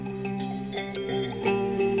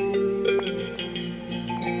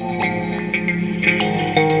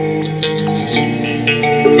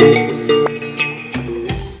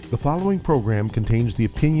following program contains the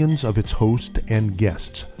opinions of its host and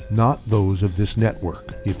guests, not those of this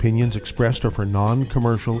network. The opinions expressed are for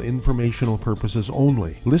non-commercial informational purposes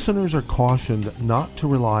only. Listeners are cautioned not to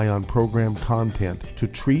rely on program content to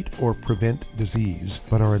treat or prevent disease,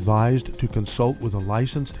 but are advised to consult with a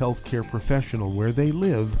licensed healthcare professional where they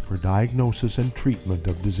live for diagnosis and treatment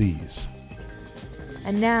of disease.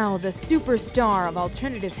 And now, the superstar of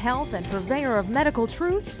alternative health and purveyor of medical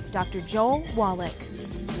truth, Dr. Joel Wallach.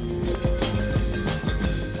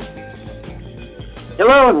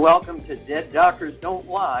 Hello and welcome to Dead Doctors Don't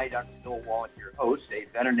Lie. Dr. Joel Wallach, your host, a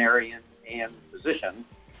veterinarian and physician.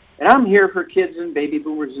 And I'm here for kids and baby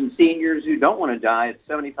boomers and seniors who don't want to die at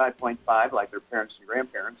 75.5 like their parents and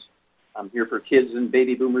grandparents. I'm here for kids and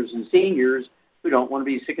baby boomers and seniors who don't want to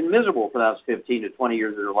be sick and miserable for the last 15 to 20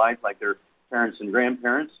 years of their life like their parents and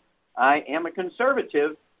grandparents. I am a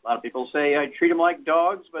conservative. A lot of people say I treat them like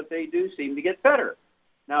dogs, but they do seem to get better.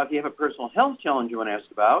 Now, if you have a personal health challenge you want to ask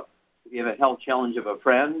about, if you have a health challenge of a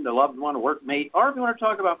friend, a loved one, a workmate, or if you want to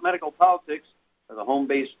talk about medical politics or the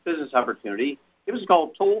home-based business opportunity, give us a call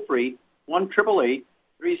toll-free,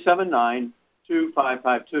 1-888-379-2552.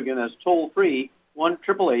 Again, that's toll-free,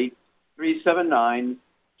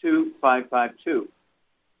 1-888-379-2552.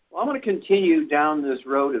 Well, I'm going to continue down this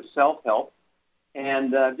road of self-help,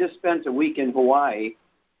 and just spent a week in Hawaii.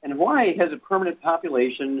 And Hawaii has a permanent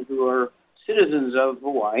population who are citizens of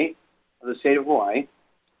Hawaii, of the state of Hawaii.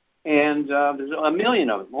 And there's a million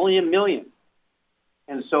of them, only a million.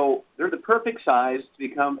 And so they're the perfect size to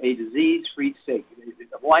become a disease-free state.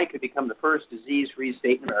 Hawaii could become the first disease-free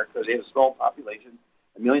state in America because they have a small population,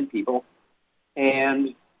 a million people.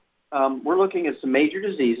 And we're looking at some major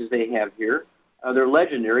diseases they have here. They're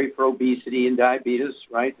legendary for obesity and diabetes,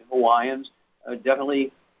 right? The Hawaiians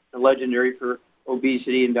definitely legendary for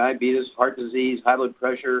obesity and diabetes, heart disease, high blood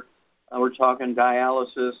pressure. We're talking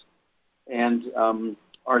dialysis and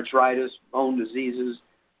arthritis, bone diseases.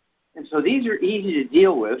 And so these are easy to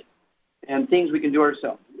deal with and things we can do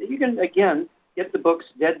ourselves. You can, again, get the books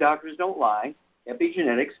Dead Doctors Don't Lie,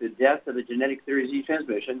 Epigenetics, The Death of the Genetic Theory of Disease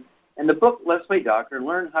Transmission, and the book Let's Play Doctor and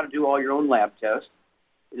learn how to do all your own lab tests.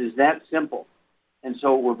 It is that simple. And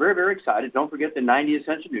so we're very, very excited. Don't forget the 90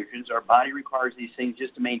 essential nutrients. Our body requires these things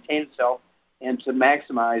just to maintain itself and to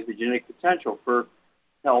maximize the genetic potential for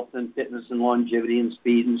health and fitness and longevity and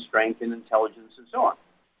speed and strength and intelligence and so on.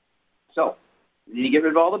 So you need to get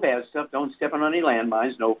rid of all the bad stuff. Don't step on any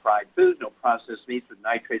landmines. No fried foods, no processed meats with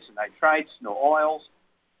nitrates and nitrites, no oils.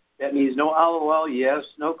 That means no olive oil, yes,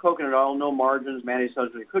 no coconut oil, no margarines, mayonnaise,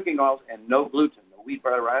 substitute cooking oils, and no gluten, no wheat,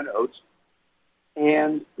 butter, rye, and oats.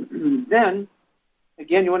 And then,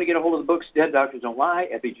 again, you want to get a hold of the books Dead Doctors Don't Lie,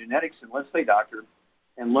 Epigenetics, and Let's Play Doctor,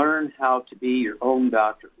 and learn how to be your own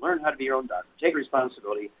doctor. Learn how to be your own doctor. Take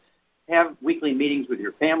responsibility. Have weekly meetings with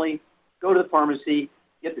your family. Go to the pharmacy.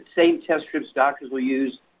 Get the same test strips doctors will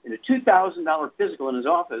use in a $2,000 physical in his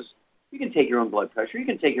office. You can take your own blood pressure. You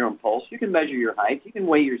can take your own pulse. You can measure your height. You can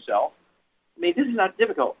weigh yourself. I mean, this is not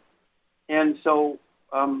difficult. And so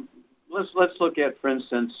let's look at, for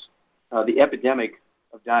instance, the epidemic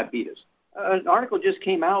of diabetes. An article just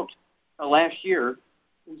came out last year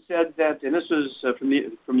and said that, and this was from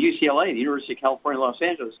UCLA, the University of California, Los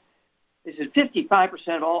Angeles. They said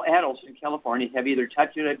 55% of all adults in California have either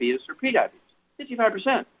type 2 diabetes or prediabetes.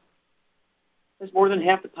 55%. That's more than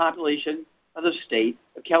half the population of the state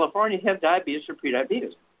of California have diabetes or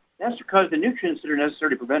prediabetes. That's because the nutrients that are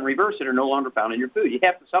necessary to prevent and reverse it are no longer found in your food. You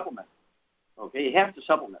have to supplement. Okay, you have to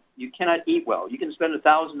supplement. You cannot eat well. You can spend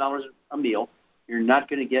 $1,000 a meal. You're not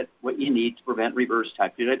going to get what you need to prevent and reverse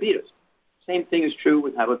type 2 diabetes. Same thing is true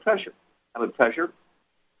with high blood pressure. High blood pressure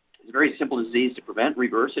is a very simple disease to prevent,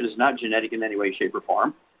 reverse. It is not genetic in any way, shape, or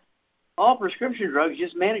form. All prescription drugs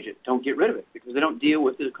just manage it. Don't get rid of it because they don't deal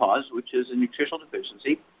with the cause, which is a nutritional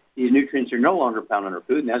deficiency. These nutrients are no longer found in our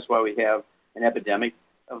food, and that's why we have an epidemic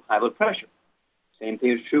of high blood pressure. Same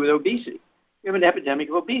thing is true with obesity. We have an epidemic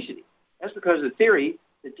of obesity. That's because the theory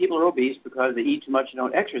that people are obese because they eat too much and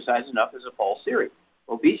don't exercise enough is a false theory.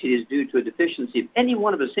 Obesity is due to a deficiency of any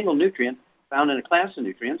one of a single nutrient found in a class of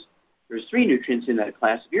nutrients. There's 3 nutrients in that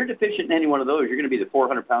class. If you're deficient in any one of those, you're going to be the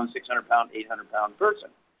 400-pound, 600-pound, 800-pound person.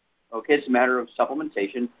 Okay, it's a matter of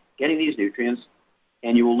supplementation, getting these nutrients,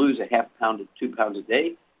 and you will lose a half pound to 2 pounds a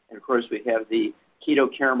day. And, of course, we have the keto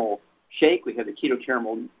caramel shake. We have the keto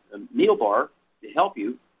caramel meal bar to help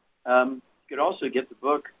you. You could also get the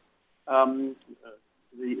book,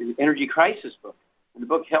 the Energy Crisis book, and the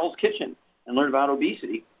book Hell's Kitchen, and learn about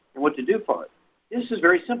obesity and what to do for it. This is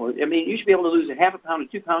very simple. I mean, you should be able to lose a half a pound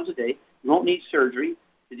to 2 pounds a day. You won't need surgery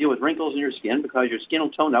to deal with wrinkles in your skin because your skin will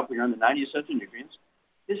tone up when you're on the 90 essential nutrients.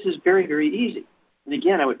 This is very, very easy. And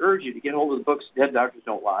again, I would urge you to get hold of the books, Dead Doctors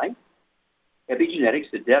Don't Lie,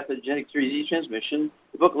 Epigenetics, The Death of Genetic Disease Transmission,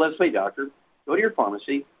 the book Let's Play Doctor. Go to your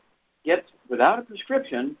pharmacy, get, without a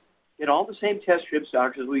prescription, get all the same test strips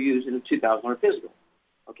doctors will use in a $2,000 physical.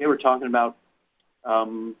 Okay, we're talking about,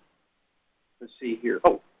 let's see here.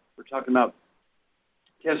 Oh, we're talking about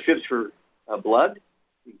test strips for blood.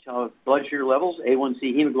 You can tell blood sugar levels,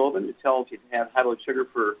 A1C hemoglobin, to tell if you have high blood sugar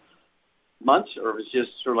for months or if it's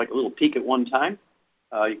just sort of like a little peak at one time.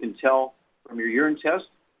 You can tell from your urine test,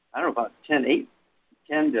 I don't know, about 10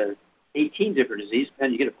 to 18 different diseases.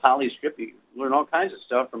 Depending, you get a poly strip, you learn all kinds of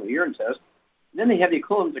stuff from a urine test. And then they have the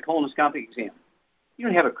equivalent of the colonoscopic exam. You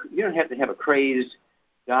don't have to have a crazed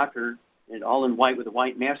doctor and all in white with a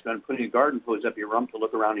white mask on, putting a garden hose up your rump to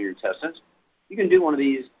look around in your intestines. You can do one of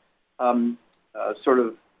these sort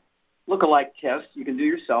of look-alike tests. You can do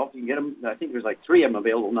yourself. You can get them. I think there's like 3 of them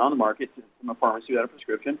available now on the market from a pharmacy without a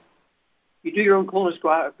prescription. You do your own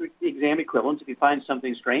colonoscopic exam equivalents. If you find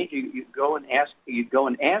something strange, you go and ask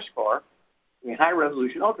for a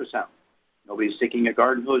high-resolution ultrasound. Nobody's sticking a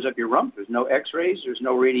garden hose up your rump. There's no X-rays. There's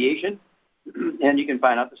no radiation, and you can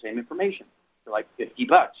find out the same information for like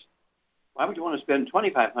 $50. Why would you want to spend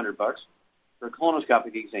 $2,500 for a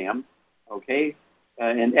colonoscopic exam, okay,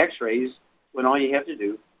 and X-rays when all you have to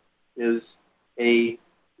do is a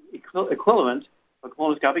equivalent of a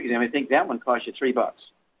colonoscopic exam? I think that one costs you $3,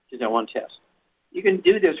 just that one test. You can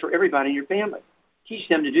do this for everybody in your family. Teach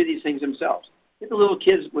them to do these things themselves. Get the little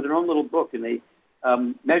kids with their own little book, and they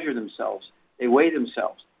measure themselves. They weigh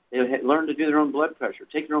themselves. They learn to do their own blood pressure,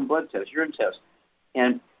 take their own blood test, urine test,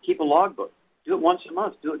 and keep a logbook. Do it once a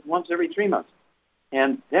month. Do it once every 3 months.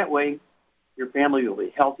 And that way, your family will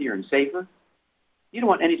be healthier and safer. You don't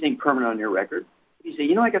want anything permanent on your record. If you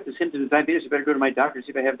say, I got the symptoms of diabetes, I better go to my doctor and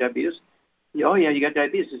see if I have diabetes. Oh, yeah, you got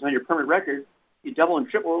diabetes. It's on your permanent record. You double and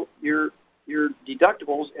triple your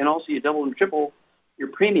deductibles, and also you double and triple your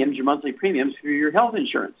premiums, your monthly premiums for your health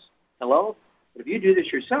insurance. Hello? But if you do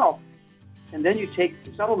this yourself, and then you take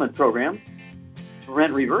the supplement program to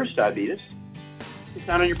prevent reverse diabetes, it's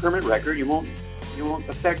not on your permanent record. You won't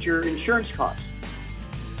affect your insurance costs.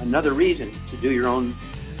 Another reason to do your own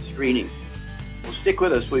screening. Well, stick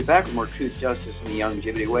with us. We'll be back with more Truth, Justice, and the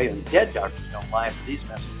Youngevity Way, and Dead Doctors Don't Lie after these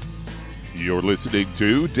messages. You're listening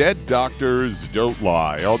to Dead Doctors Don't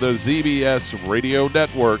Lie on the ZBS Radio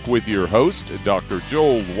Network with your host, Dr.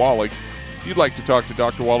 Joel Wallach. If you'd like to talk to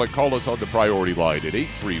Dr. Wallach, call us on the priority line at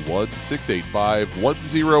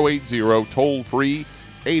 831-685-1080, toll free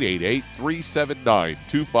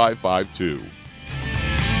 888-379-2552.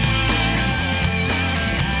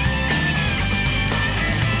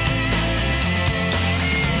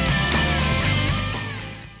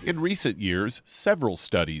 In recent years, several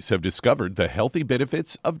studies have discovered the healthy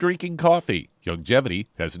benefits of drinking coffee. Youngevity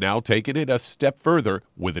has now taken it a step further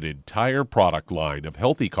with an entire product line of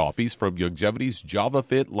healthy coffees from Youngevity's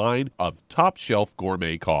JavaFit line of top-shelf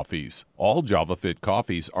gourmet coffees. All JavaFit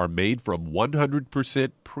coffees are made from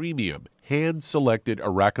 100% premium, hand-selected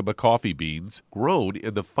Arabica coffee beans grown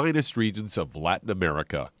in the finest regions of Latin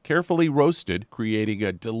America, carefully roasted, creating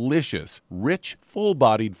a delicious, rich,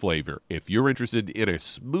 full-bodied flavor. If you're interested in a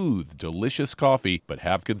smooth, delicious coffee but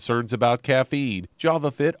have concerns about caffeine,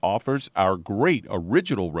 JavaFit offers our great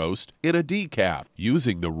original roast in a decaf,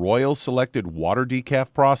 using the Royal Selected Water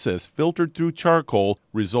Decaf process filtered through charcoal,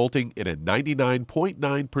 resulting in a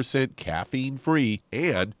 99.9% caffeine-free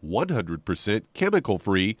and 100%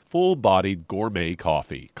 chemical-free, full-bodied gourmet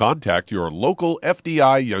coffee. Contact your local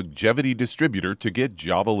FDI Youngevity distributor to get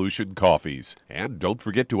Javalution coffees. And don't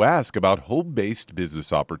forget to ask about home-based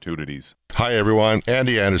business opportunities. Hi everyone,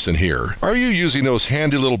 Andy Anderson here. Are you using those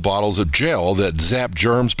handy little bottles of gel that zap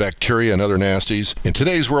germs, bacteria, and other nasties? In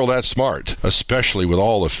today's world, that's smart, especially with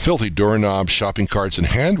all the filthy doorknobs, shopping carts, and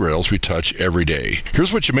handrails we touch every day.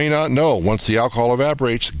 Here's what you may not know. Once the alcohol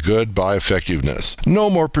evaporates, goodbye effectiveness. No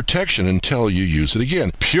more protection until you use it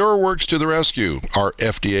again. PureWorks to the rescue. Our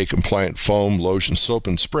FDA-compliant foam, lotion, soap,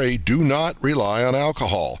 and spray do not rely on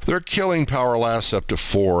alcohol. Their killing power lasts up to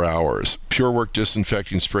 4 hours. PureWorks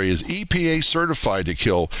disinfecting spray is EPA certified to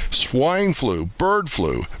kill swine flu, bird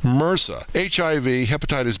flu, MRSA, HIV,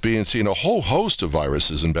 hepatitis B and C, and a whole host of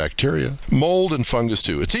viruses and bacteria. Mold and fungus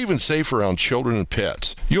too. It's even safe around children and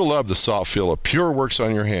pets. You'll love the soft feel of PureWorks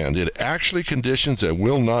on your hand. It actually conditions and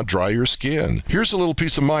will not dry your skin. Here's a little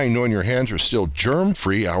peace of mind knowing your hands are still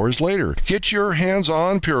germ-free hours later. Get your hands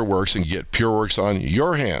on PureWorks and get PureWorks on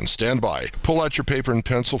your hands. Stand by. Pull out your paper and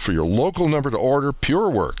pencil for your local number to order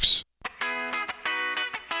PureWorks.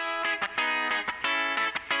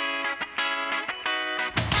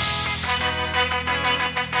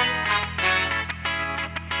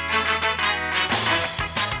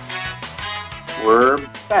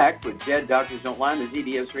 with Dead Doctors Don't Lie on the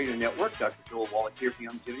ZBS Radio Network. Dr. Joel Wallach here for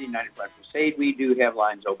Youngevity 95 Crusade. We do have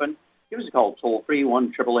lines open. Give us a call toll-free,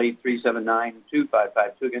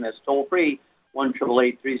 1-888-379-2552. Again, that's toll-free,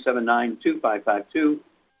 1-888-379-2552.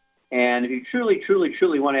 And if you truly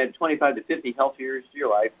want to add 25 to 50 health years to your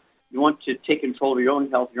life, you want to take control of your own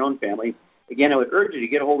health, your own family, again, I would urge you to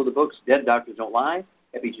get a hold of the books, Dead Doctors Don't Lie,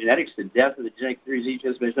 Epigenetics, The Death of the Genetic Disease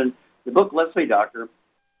Transmission, the book, Let's Play Doctor.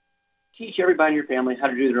 Teach everybody in your family how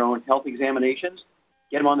to do their own health examinations.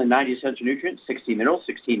 Get them on the 90 essential nutrients, 16 minerals,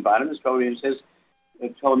 16 vitamins, 12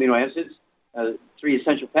 amino acids, 3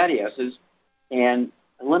 essential fatty acids, and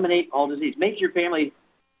eliminate all disease. Make your family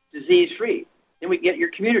disease-free. Then we get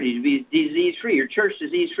your community to be disease-free, your church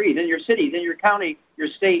disease-free, then your city, then your county, your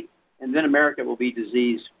state, and then America will be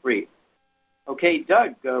disease-free. Okay,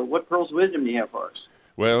 Doug, what pearls of wisdom do you have for us?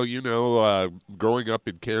 Well, growing up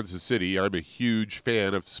in Kansas City, I'm a huge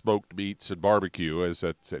fan of smoked meats and barbecue, as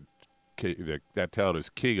that town is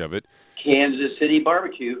king of it. Kansas City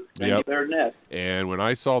barbecue. Thank you better than that. And when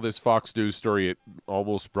I saw this Fox News story, it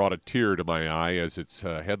almost brought a tear to my eye as it's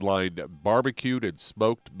headlined, "Barbecued and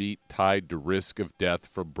Smoked Meat Tied to Risk of Death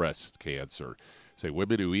from Breast Cancer." Say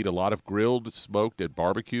women who eat a lot of grilled, smoked, and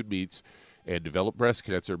barbecued meats and develop breast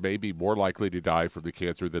cancer may be more likely to die from the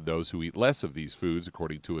cancer than those who eat less of these foods,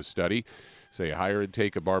 according to a study. Say a higher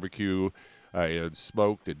intake of barbecue and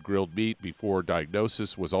smoked and grilled meat before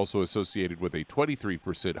diagnosis was also associated with a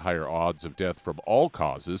 23% higher odds of death from all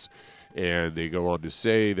causes. And they go on to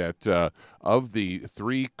say that of the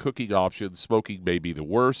 3 cooking options, smoking may be the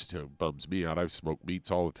worst. It bums me out. I've smoked meats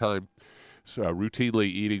all the time. So, routinely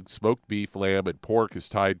eating smoked beef, lamb, and pork is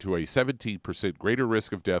tied to a 17% greater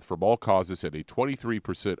risk of death from all causes and a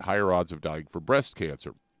 23% higher odds of dying from breast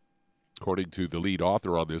cancer. According to the lead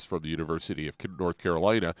author on this from the University of North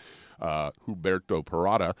Carolina, Humberto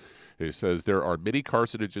Parada, it says there are many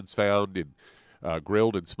carcinogens found in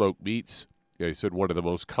grilled and smoked meats. He said one of the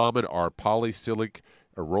most common are polycyclic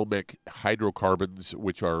aromatic hydrocarbons,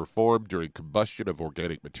 which are formed during combustion of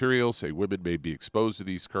organic materials. Say women may be exposed to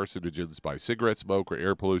these carcinogens by cigarette smoke or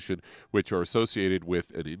air pollution, which are associated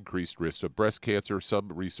with an increased risk of breast cancer. Some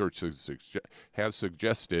research has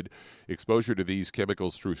suggested exposure to these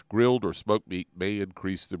chemicals through grilled or smoked meat may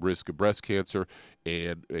increase the risk of breast cancer,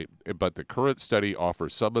 but the current study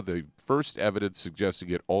offers some of the first evidence suggesting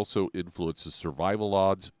it also influences survival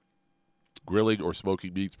odds. Grilling or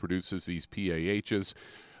smoking meats produces these PAHs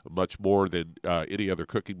much more than any other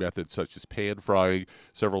cooking method, such as pan frying.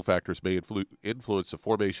 Several factors may influence the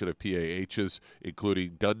formation of PAHs,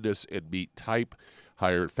 including doneness and meat type,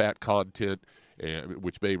 higher fat content,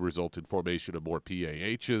 which may result in formation of more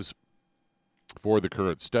PAHs. For the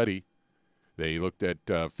current study, they looked at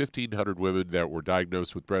 1,500 women that were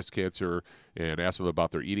diagnosed with breast cancer and asked them about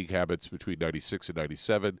their eating habits between 96 and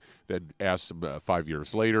 97, then asked them 5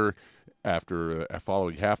 years later. After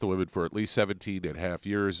following half the women for at least 17 and a half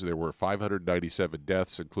years, there were 597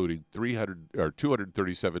 deaths, including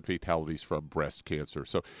 237 fatalities from breast cancer.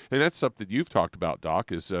 So, and that's something you've talked about,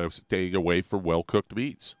 Doc, is staying away from well-cooked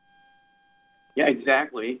meats. Yeah,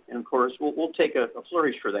 exactly. And, of course, we'll take a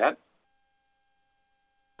flourish for that.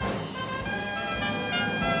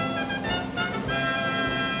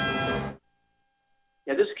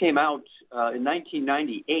 Yeah, this came out in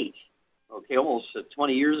 1998, okay, almost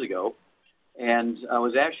 20 years ago, and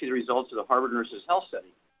was actually the results of the Harvard Nurses Health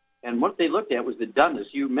Study. And what they looked at was the doneness.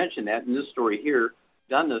 You mentioned that in this story here.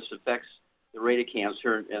 Doneness affects the rate of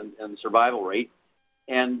cancer and survival rate.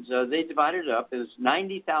 And they divided it up as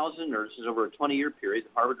 90,000 nurses over a 20-year period, the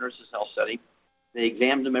Harvard Nurses Health Study. They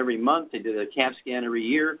examined them every month. They did a CAT scan every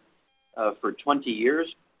year for 20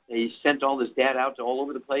 years. They sent all this data out to all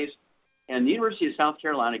over the place. And the University of South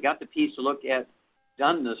Carolina got the piece to look at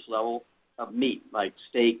doneness level of meat, like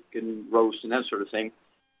steak and roast and that sort of thing.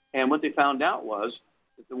 And what they found out was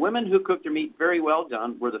that the women who cooked their meat very well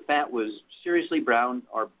done, where the fat was seriously brown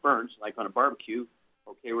or burnt, like on a barbecue,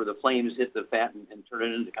 okay, where the flames hit the fat and turn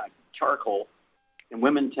it into kind of charcoal. And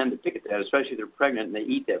women tend to pick at that, especially if they're pregnant and they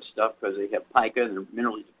eat that stuff because they have pica and they're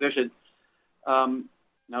minerally deficient.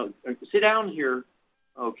 Now, sit down here,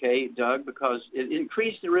 okay, Doug, because it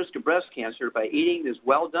increased the risk of breast cancer by eating this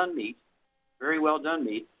well-done meat, very well-done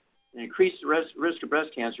meat, and increased the risk of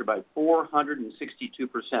breast cancer by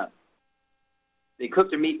 462%. They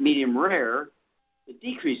cooked their meat medium rare, it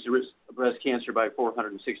decreased the risk of breast cancer by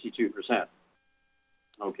 462%.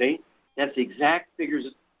 Okay? That's the exact figures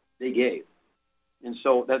they gave. And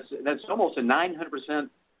so that's almost a 900%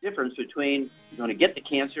 difference between you're going to get the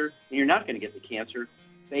cancer and you're not going to get the cancer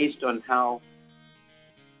based on how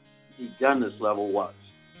the doneness level was.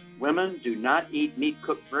 Women do not eat meat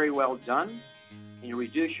cooked very well done. and you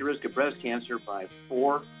reduce your risk of breast cancer by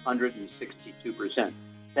 462%.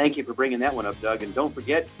 Thank you for bringing that one up, Doug. And don't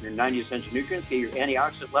forget your 90 essential nutrients. Get your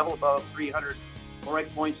antioxidant level above 300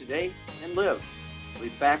 fluoride points a day and live. We'll be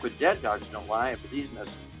back with Dead Doctors Don't Lie after these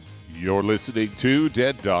messages. You're listening to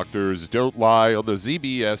Dead Doctors Don't Lie on the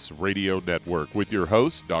ZBS Radio Network with your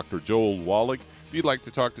host, Dr. Joel Wallach. If you'd like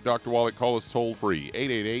to talk to Dr. Wallach, call us toll-free,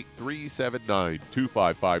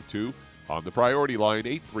 888-379-2552. On the priority line,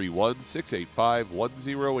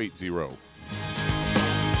 831-685-1080.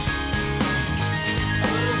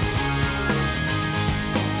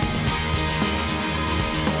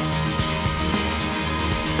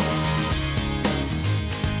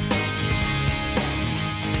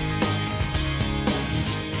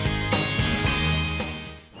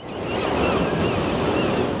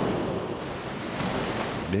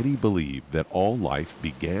 Many believe that all life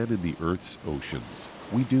began in the Earth's oceans.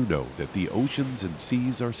 We do know that the oceans and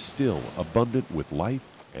seas are still abundant with life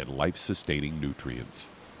and life-sustaining nutrients.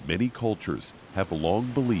 Many cultures have long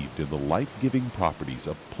believed in the life-giving properties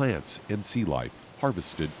of plants and sea life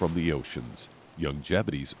harvested from the oceans.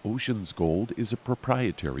 Youngevity's Ocean's Gold is a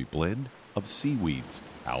proprietary blend of seaweeds,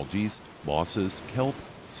 algae, mosses, kelp,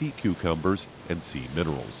 sea cucumbers, and sea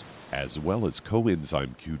minerals, as well as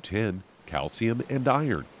coenzyme Q10, calcium, and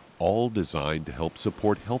iron, all designed to help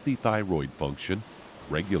support healthy thyroid function,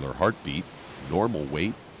 regular heartbeat, normal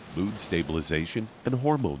weight, mood stabilization, and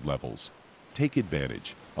hormone levels. Take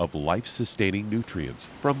advantage of life-sustaining nutrients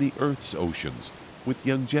from the Earth's oceans with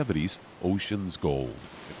Youngevity's Ocean's Gold.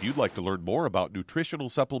 If you'd like to learn more about nutritional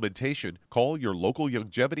supplementation, call your local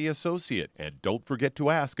Youngevity associate, and don't forget to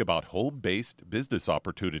ask about home-based business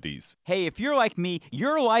opportunities. Hey, if you're like me,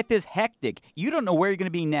 your life is hectic. You don't know where you're going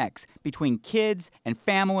to be next. Between kids and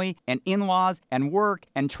family and in-laws and work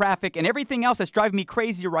and traffic and everything else that's driving me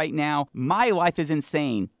crazy right now, my life is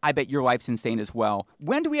insane. I bet your life's insane as well.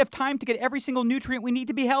 When do we have time to get every single nutrient we need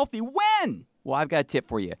to be healthy? When? Well, I've got a tip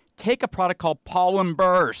for you. Take a product called Pollen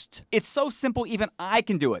Burst. It's so simple, even I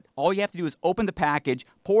can do it. All you have to do is open the package,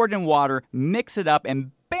 pour it in water, mix it up,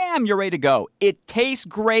 and bam, you're ready to go. It tastes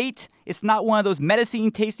great. It's not one of those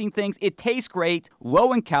medicine-tasting things. It tastes great,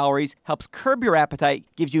 low in calories, helps curb your appetite,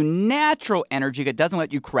 gives you natural energy that doesn't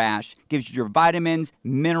let you crash, gives you your vitamins,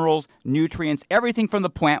 minerals, nutrients, everything from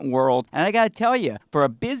the plant world. And I got to tell you, for a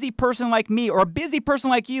busy person like me or a busy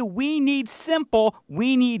person like you, we need simple,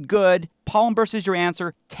 we need good. Pollen Burst is your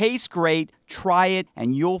answer. Tastes great. Try it,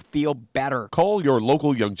 and you'll feel better. Call your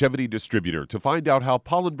local Youngevity distributor to find out how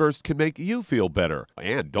Pollen Burst can make you feel better.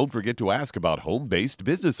 And don't forget to ask about home-based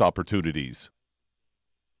business opportunities.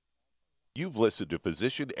 You've listened to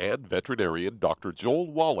physician and veterinarian Dr. Joel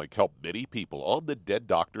Wallach help many people on the Dead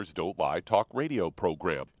Doctors Don't Lie talk radio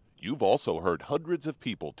program. You've also heard hundreds of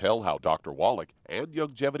people tell how Dr. Wallach and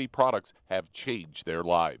Youngevity products have changed their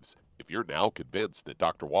lives. If you're now convinced that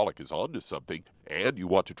Dr. Wallach is onto something and you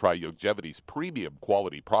want to try Youngevity's premium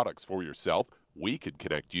quality products for yourself, we can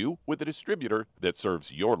connect you with a distributor that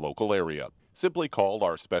serves your local area. Simply call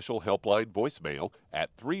our special helpline voicemail at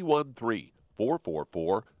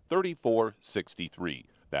 313-444-3463.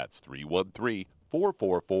 That's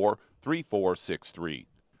 313-444-3463.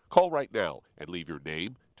 Call right now and leave your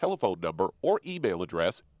name, telephone number, or email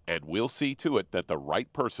address, and we'll see to it that the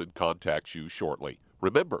right person contacts you shortly.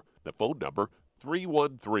 Remember, the phone number,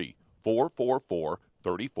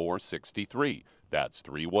 313-444-3463. That's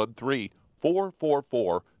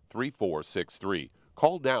 313-444-3463.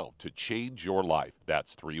 Call now to change your life.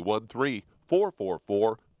 That's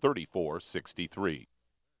 313-444-3463.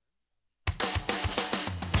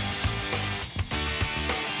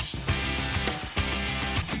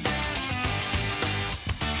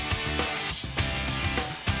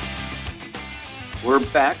 We're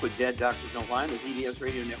back with Dead Doctors Don't Lie, the ZBS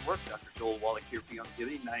Radio Network. Dr. Joel Wallach here for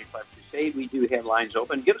Youngevity, 95 Crusade. We do have lines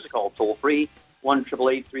open. Give us a call toll-free,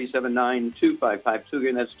 1-888-379-2552.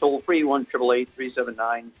 Again, that's toll-free,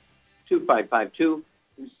 1-888-379-2552.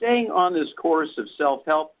 And staying on this course of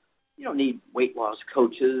self-help, you don't need weight loss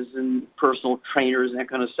coaches and personal trainers and that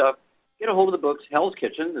kind of stuff. Get a hold of the books, Hell's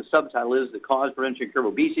Kitchen. The subtitle is The Cause, Prevention, and Cure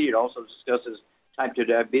of Obesity. It also discusses type 2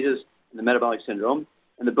 diabetes and the metabolic syndrome.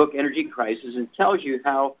 And the book Energy Crisis, and tells you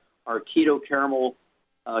how our keto caramel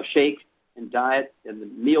shake and diet and the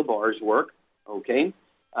meal bars work. Okay,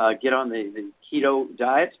 get on the keto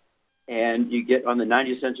diet, and you get on the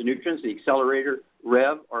 90 essential nutrients, the accelerator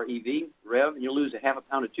Rev, R-E-V, Rev, and you'll lose a half a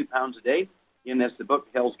pound to 2 pounds a day. Again, that's the book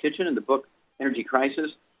Hell's Kitchen and the book Energy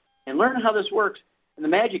Crisis. And learn how this works. And the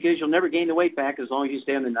magic is you'll never gain the weight back as long as you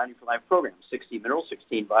stay on the 90 for Life program. 60 minerals,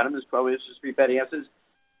 16 vitamins, probiotics, 3 fatty acids.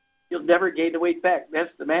 You'll never gain the weight back.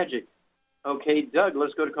 That's the magic. Okay, Doug,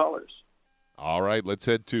 let's go to callers. All right, let's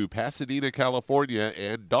head to Pasadena, California.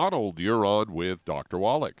 And Donald, you're on with Dr.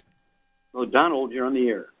 Wallach. Well, Donald, you're on the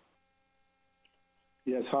air.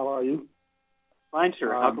 Yes, how are you? Fine,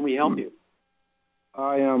 sir. How can we help you?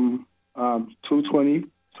 I am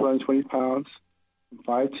 220 pounds,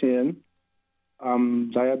 5'10".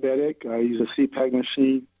 I'm diabetic. I use a CPAP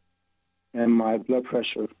machine, and my blood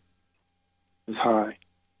pressure is high.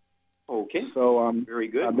 Okay. So very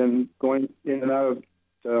good. I've been going in and out of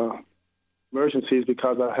the emergencies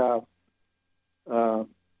because I have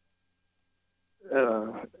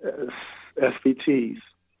SVTs,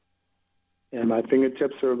 and my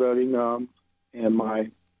fingertips are very numb, and my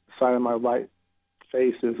side of my right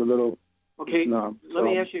face is a little numb. Let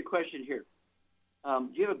me ask you a question here. Do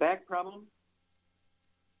you have a back problem?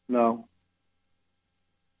 No.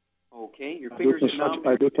 Okay. Your fingers are numb?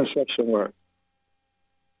 I do construction work.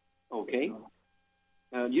 Okay.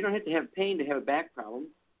 You don't have to have pain to have a back problem. Do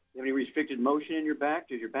you have any restricted motion in your back?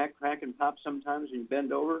 Does your back crack and pop sometimes when you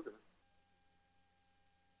bend over?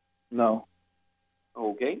 No.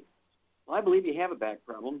 Okay. Well, I believe you have a back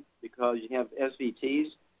problem because you have SVTs,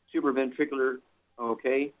 supraventricular,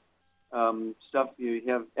 stuff. You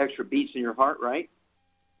have extra beats in your heart, right?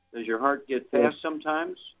 Does your heart get fast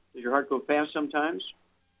sometimes? Does your heart go fast sometimes?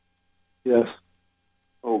 Yes.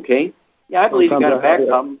 Okay. Yeah, I believe you got a back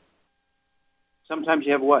problem. Sometimes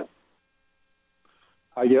you have what?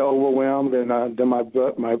 I get overwhelmed, and then my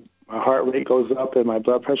heart rate goes up, and my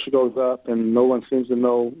blood pressure goes up, and no one seems to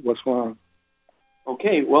know what's wrong.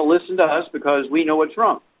 Okay, well, listen to us because we know what's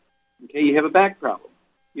wrong. Okay, you have a back problem.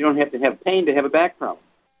 You don't have to have pain to have a back problem.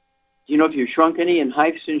 Do you know if you've shrunk any in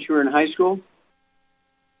height since you were in high school?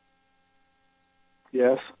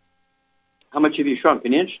 Yes. How much have you shrunk?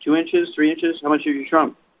 An inch, 2 inches, 3 inches? How much have you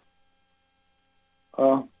shrunk?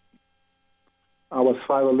 I was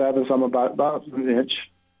 5'11", so I'm about an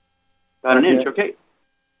inch. About an inch, okay.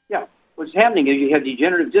 Yeah. What's happening is you have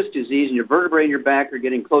degenerative disc disease, and your vertebrae in your back are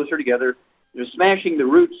getting closer together. You're smashing the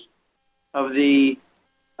roots of the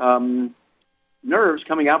nerves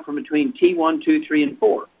coming out from between T1, 2, 3, and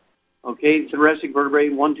 4. Okay, thoracic vertebrae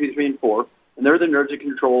 1, 2, 3, and 4, and they're the nerves that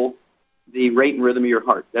control the rate and rhythm of your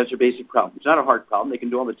heart. That's your basic problem. It's not a heart problem. They can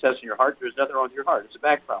do all the tests in your heart. There's nothing wrong with your heart. It's a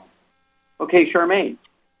back problem. Okay, Charmaine,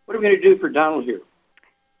 what are we going to do for Donald here?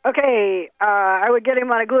 Okay, I would get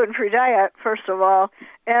him on a gluten-free diet, first of all,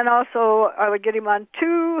 and also I would get him on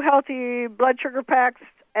 2 healthy blood sugar packs,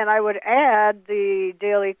 and I would add the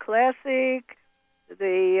Daily Classic,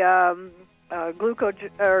 the for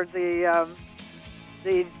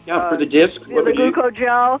the disc, the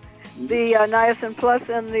Glucogel, the Niacin Plus,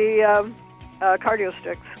 and the Cardio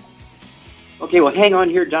Sticks. Okay, well, hang on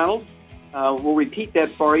here, Donald. We'll repeat that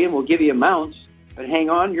for you, and we'll give you amounts. But hang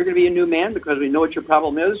on, you're going to be a new man because we know what your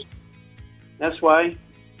problem is. That's why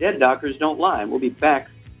Dead Doctors Don't Lie. We'll be back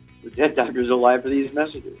with Dead Doctors Don't Lie for these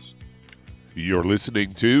messages. You're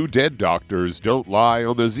listening to Dead Doctors Don't Lie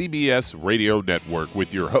on the ZBS Radio Network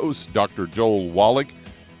with your host, Dr. Joel Wallach.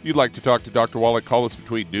 If you'd like to talk to Dr. Wallach, call us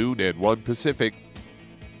between noon and 1 Pacific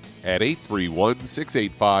at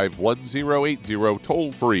 831-685-1080,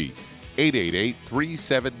 toll free,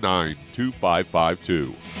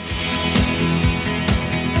 888-379-2552.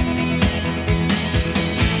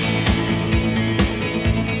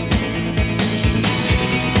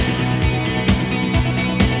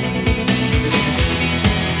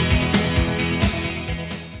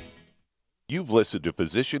 You've listened to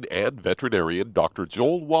physician and veterinarian Dr.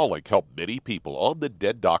 Joel Wallach help many people on the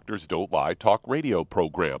Dead Doctors Don't Lie talk radio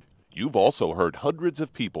program. You've also heard hundreds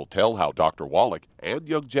of people tell how Dr. Wallach and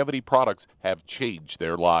Youngevity products have changed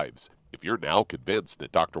their lives. If you're now convinced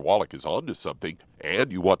that Dr. Wallach is onto something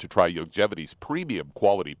and you want to try Youngevity's premium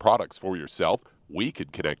quality products for yourself, we can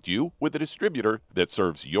connect you with a distributor that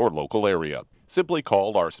serves your local area. Simply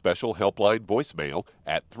call our special helpline voicemail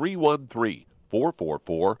at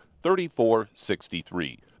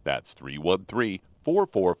 313-444-3463. That's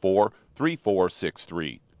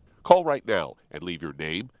 313-444-3463. Call right now and leave your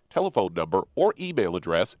name, telephone number, or email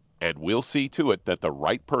address, and we'll see to it that the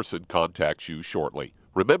right person contacts you shortly.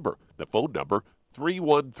 Remember, the phone number,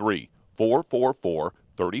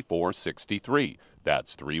 313-444-3463.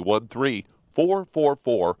 That's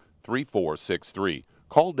 313-444-3463.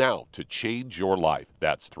 Call now to change your life.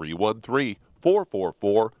 That's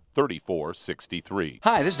 313-444-3463.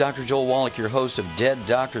 Hi, this is Dr. Joel Wallach, your host of Dead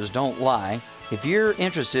Doctors Don't Lie. If you're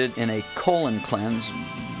interested in a colon cleanse,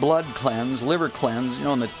 blood cleanse, liver cleanse,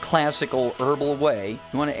 in the classical herbal way,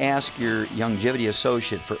 you want to ask your Youngevity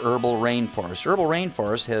associate for Herbal Rainforest. Herbal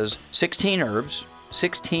Rainforest has 16 herbs,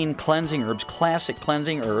 16 cleansing herbs, classic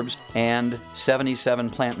cleansing herbs, and 77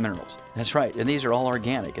 plant minerals. That's right, and these are all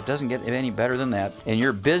organic. It doesn't get any better than that. In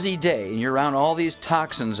your busy day, and you're around all these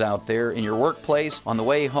toxins out there in your workplace, on the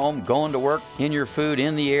way home, going to work, in your food,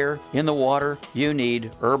 in the air, in the water, you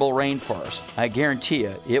need Herbal Rainforest. I guarantee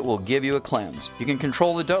you, it will give you a cleanse. You can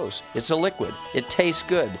control the dose. It's a liquid. It tastes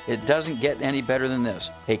good. It doesn't get any better than this.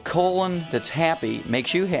 A colon that's happy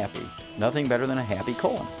makes you happy. Nothing better than a happy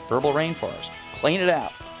colon. Herbal Rainforest. Clean it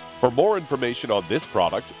out. For more information on this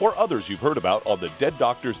product or others you've heard about on the Dead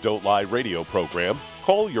Doctors Don't Lie radio program,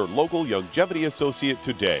 call your local Youngevity associate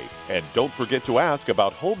today. And don't forget to ask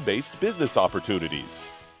about home-based business opportunities.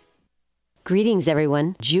 Greetings,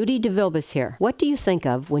 everyone. Judy DeVilbus here. What do you think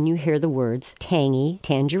of when you hear the words tangy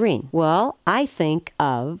tangerine? Well, I think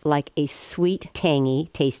of like a sweet, tangy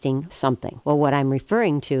tasting something. Well, what I'm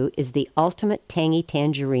referring to is the Ultimate Tangy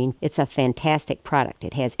Tangerine. It's a fantastic product.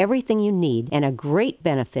 It has everything you need, and a great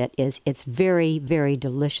benefit is it's very, very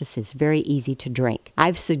delicious. It's very easy to drink.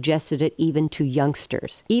 I've suggested it even to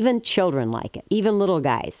youngsters. Even children like it. Even little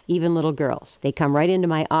guys. Even little girls. They come right into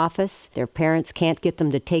my office. Their parents can't get them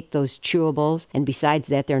to take those chewables, and besides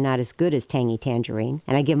that, they're not as good as Tangy Tangerine.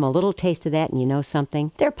 And I give them a little taste of that, and you know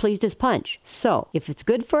something? They're pleased as punch. So, if it's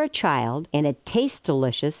good for a child and it tastes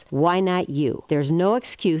delicious, why not you? There's no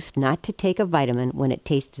excuse not to take a vitamin when it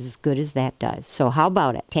tastes as good as that does. So how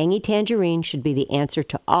about it? Tangy Tangerine should be the answer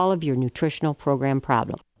to all of your nutritional program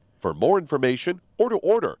problems. For more information or to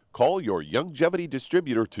order, call your Youngevity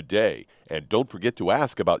distributor today. And don't forget to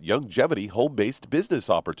ask about Youngevity home-based business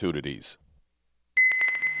opportunities.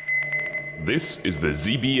 This is the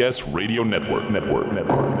ZBS Radio Network.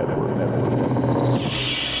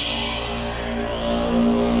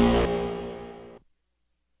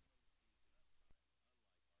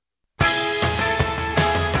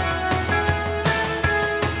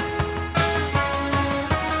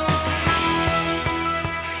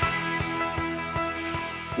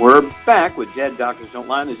 We're back with Dead Doctors Don't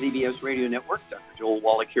Lie on the ZBS Radio Network. Dr. Joel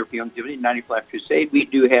Wallach here for Youngevity 95 Crusade. We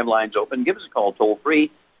do have lines open. Give us a call toll free.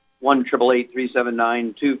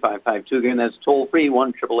 1-888-379-2552. Again, that's toll-free,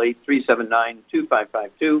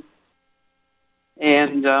 1-888-379-2552.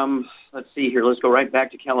 And let's see here. Let's go right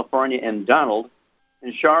back to California and Donald.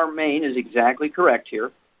 And Charmaine is exactly correct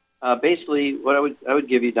here. Basically, what I would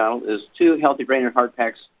give you, Donald, is 2 healthy brain and heart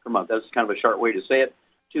packs per month. That's kind of a short way to say it.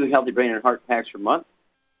 2 healthy brain and heart packs per month.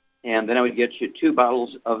 And then I would get you 2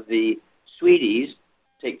 bottles of the Sweeties.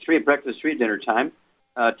 Take 3 at breakfast, 3 at dinner time.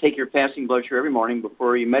 Take your fasting blood sugar every morning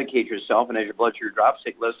before you medicate yourself, and as your blood sugar drops,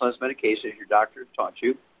 take less and less medication as your doctor taught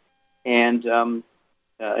you. And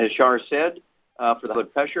as Shar said, for the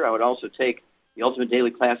blood pressure, I would also take the Ultimate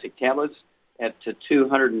Daily Classic tablets at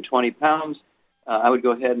 220 pounds. I would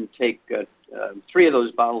go ahead and take 3 of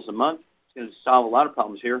those bottles a month. It's going to solve a lot of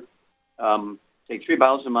problems here. Take 3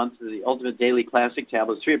 bottles a month of the Ultimate Daily Classic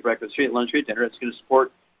tablets, 3 at breakfast, 3 at lunch, 3 at dinner. It's going to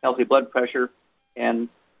support healthy blood pressure and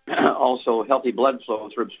also healthy blood flow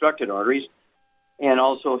through obstructed arteries, and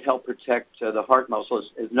also help protect the heart muscle.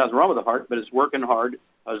 There's nothing wrong with the heart, but it's working hard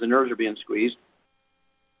as the nerves are being squeezed.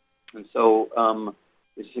 And so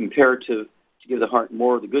it's imperative to give the heart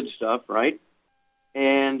more of the good stuff, right?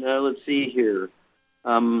 And let's see here.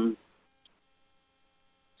 Shar,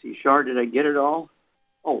 did I get it all?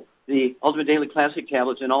 Oh, the Ultimate Daily Classic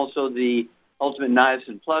tablets and also the Ultimate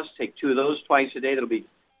Niacin Plus. Take 2 of those twice a day. That'll be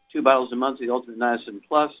 2 bottles a month of the Ultimate Niacin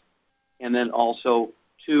Plus, and then also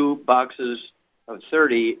 2 boxes of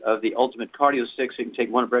 30 of the Ultimate Cardio Sticks. You can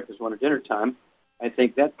take 1 at breakfast, 1 at dinner time. I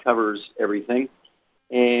think that covers everything.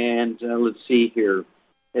 And let's see here.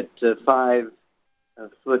 At 5'10",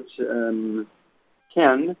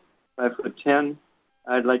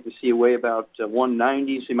 I'd like to see you weigh about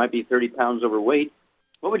 190, so he might be 30 pounds overweight.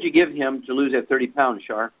 What would you give him to lose that 30 pounds,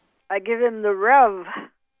 Shar? I give him the Rev.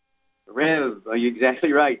 Rev, you're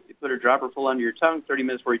exactly right. You put a dropper full under your tongue, 30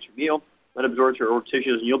 minutes for each meal, let it absorb your oral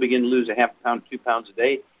tissues, and you'll begin to lose a half pound, 2 pounds a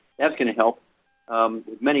day. That's going to help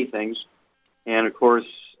with many things. And, of course,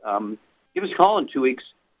 give us a call in 2 weeks,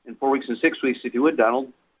 in 4 weeks, and 6 weeks, if you would,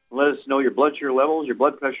 Donald. Let us know your blood sugar levels, your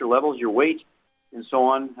blood pressure levels, your weight, and so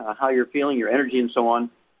on, how you're feeling, your energy, and so on,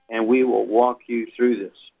 and we will walk you through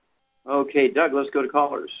this. Okay, Doug, let's go to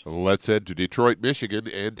callers. Let's head to Detroit, Michigan,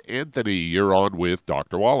 and Anthony, you're on with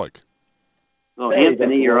Dr. Wallach. Oh, hey,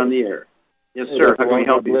 Anthony, you're on the air. Yes, sir. How can we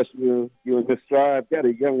help you? Bless you. You and Miss Shar. I've got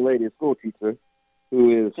a young lady, a school teacher,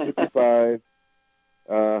 who is 55,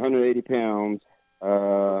 180 pounds.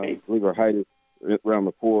 I believe her height is around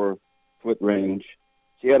the 4-foot range.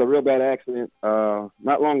 She had a real bad accident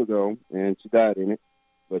not long ago, and she died in it.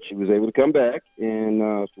 But she was able to come back,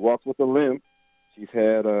 and she walks with a limp. She's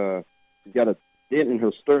got a dent in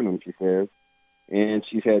her sternum, she says, and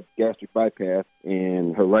she's had gastric bypass,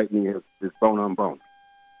 and her right knee is bone on bone.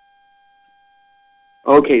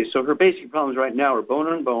 Okay, so her basic problems right now are bone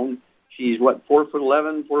on bone. She's,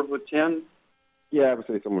 4'11", 4'10"? Yeah, I would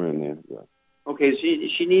say somewhere in there, yeah. Okay, so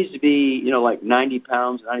she needs to be, like 90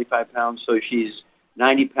 pounds, 95 pounds, so she's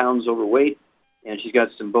 90 pounds overweight, and she's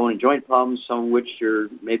got some bone and joint problems, some of which are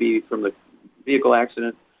maybe from the vehicle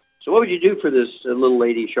accident. So what would you do for this little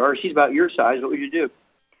lady, Char? She's about your size. What would you do?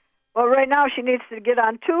 Well, right now she needs to get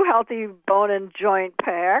on 2 healthy bone and joint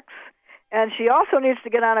packs, and she also needs to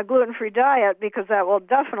get on a gluten-free diet because that will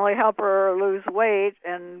definitely help her lose weight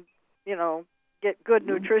and, get good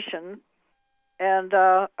nutrition. And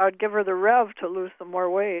I'd give her the Rev to lose some more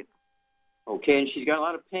weight. Okay, and she's got a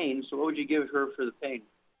lot of pain, so what would you give her for the pain?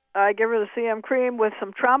 I give her the CM cream with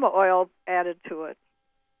some trauma oil added to it.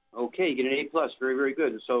 Okay, you get an A+. Very, very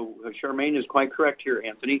good. And so Charmaine is quite correct here,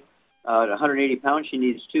 Anthony. At 180 pounds, she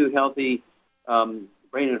needs 2 healthy brain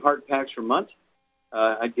and heart packs per month.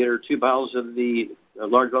 I'd get her 2 bottles of the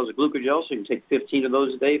large bottles of glucogel, so you can take 15 of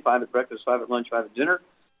those a day, 5 at breakfast, 5 at lunch, 5 at dinner.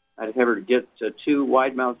 I'd have her get 2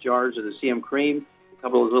 wide-mouth jars of the CM cream, a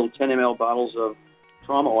couple of little 10 ml bottles of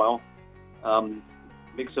trauma oil.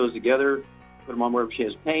 Mix those together, put them on wherever she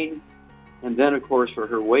has pain. And then, of course, for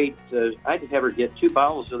her weight, I'd have her get 2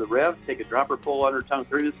 bottles of the Rev, take a dropper full on her tongue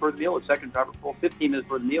 30 minutes before the meal, a second dropper full 15 minutes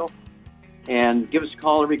before the meal, and give us a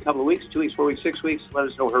call every couple of weeks, 2 weeks, 4 weeks, 6 weeks. Let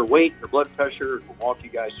us know her weight, her blood pressure. We'll walk you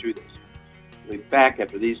guys through this. We'll be back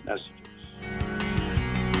after these messages.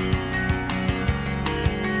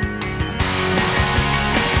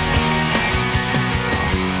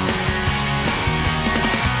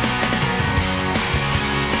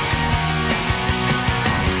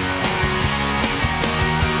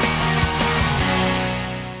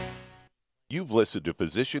 You've listened to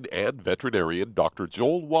physician and veterinarian Dr.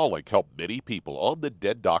 Joel Wallach help many people on the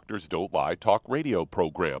Dead Doctors Don't Lie talk radio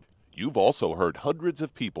program. You've also heard hundreds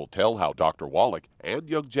of people tell how Dr. Wallach and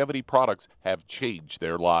Youngevity products have changed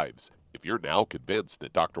their lives. If you're now convinced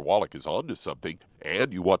that Dr. Wallach is onto something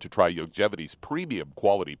and you want to try Youngevity's premium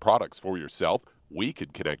quality products for yourself, we can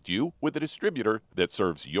connect you with a distributor that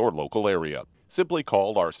serves your local area. Simply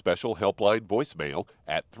call our special helpline voicemail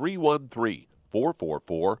at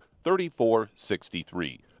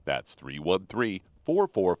 313-444-3463. That's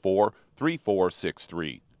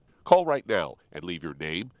 313-444-3463. Call right now and leave your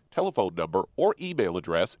name, telephone number, or email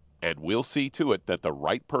address, and we'll see to it that the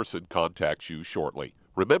right person contacts you shortly.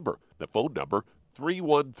 Remember, the phone number,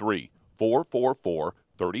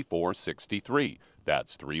 313-444-3463.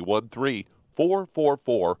 That's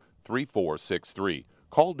 313-444-3463.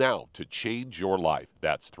 Call now to change your life.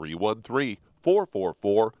 That's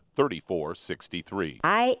 313-444-3463.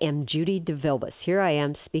 I am Judy DeVilbus. Here I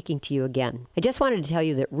am speaking to you again. I just wanted to tell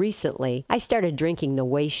you that recently I started drinking the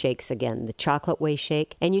Whey Shakes again, the chocolate Whey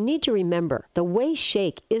Shake. And you need to remember, the Whey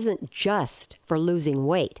Shake isn't just for losing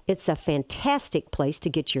weight. It's a fantastic place to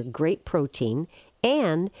get your great protein.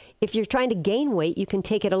 And if you're trying to gain weight, you can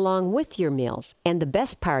take it along with your meals. And the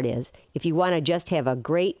best part is, if you want to just have a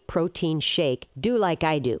great protein shake, do like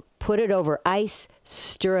I do. Put it over ice,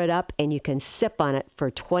 stir it up, and you can sip on it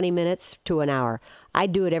for 20 minutes to an hour. I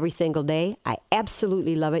do it every single day. I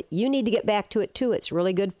absolutely love it. You need to get back to it too. It's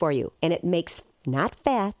really good for you. And it makes not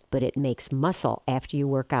fat, but it makes muscle after you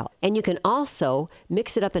work out. And you can also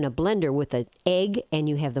mix it up in a blender with an egg, and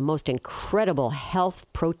you have the most incredible health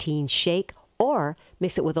protein shake. Or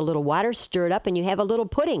mix it with a little water, stir it up, and you have a little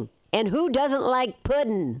pudding. And who doesn't like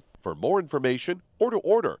pudding? For more information or to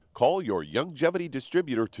order, call your Youngevity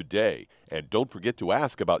distributor today. And don't forget to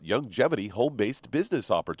ask about Youngevity home-based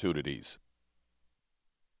business opportunities.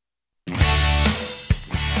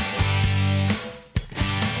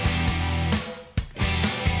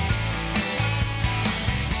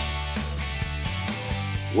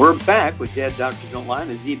 We're back with Dead Doctors Don't Lie on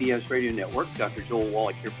the ZBS Radio Network. Dr. Joel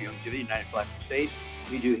Wallach here for Youngevity, United Flat State.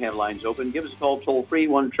 We do have lines open. Give us a call toll-free,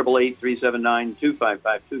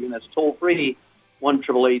 1-888-379-2552. Again, that's toll-free,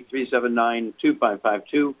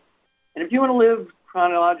 1-888-379-2552. And if you want to live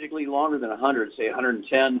chronologically longer than 100, say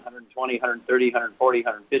 110, 120, 130, 140,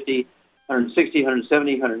 150, 160,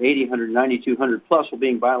 170, 180, 190, 200 plus, while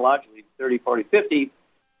being biologically 30, 40, 50,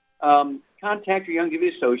 contact your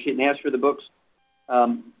Youngevity associate and ask for the books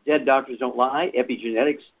Dead Doctors Don't Lie,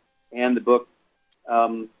 Epigenetics, and the book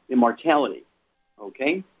Immortality,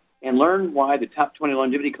 okay? And learn why the top 20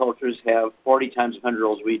 longevity cultures have 40 times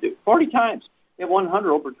 100-year-olds we do. 40 times. They have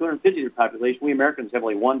 100-year-old per 250 of their population. We Americans have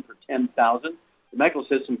only 1 per 10,000. The medical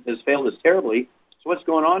system has failed us terribly. So what's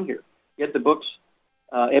going on here? Get the books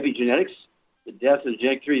Epigenetics, The Death of the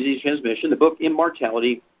Genetic Disease Transmission, the book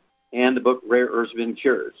Immortality, and the book Rare Earths and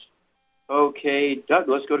Cures. Okay, Doug,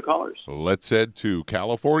 let's go to callers. Let's head to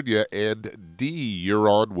California, and Dee, you're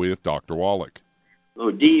on with Dr. Wallach.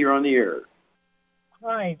 Hello, Dee, you're on the air.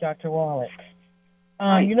 Hi, Dr. Wallach.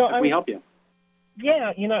 Hi, how can we help you?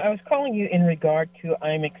 Yeah, I was calling you in regard to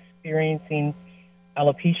I'm experiencing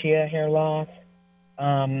alopecia, hair loss.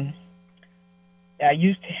 I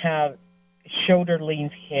used to have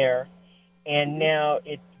shoulder-length hair, and now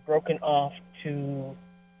it's broken off to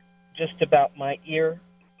just about my ear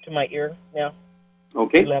now.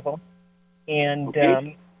 Okay. Level. And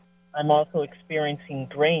okay. I'm also experiencing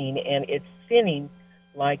graying, and it's thinning,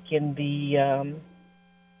 like in the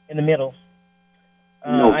middle.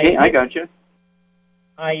 Okay, I got you.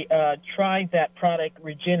 I tried that product,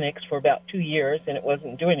 Regenix, for about 2 years, and it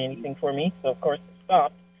wasn't doing anything for me, so of course it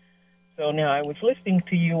stopped. So now I was listening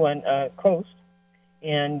to you on Coast,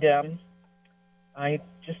 and I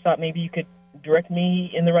just thought maybe you could direct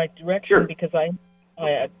me in the right direction. Sure. Because I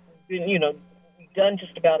done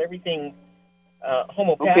just about everything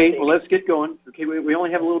homeopathic. Okay, well, let's get going. Okay, we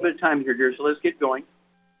only have a little bit of time here, dear, so let's get going.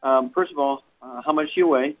 First of all, how much do you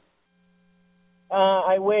weigh?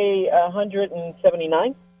 I weigh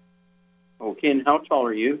 179. Okay, and how tall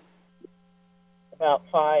are you? About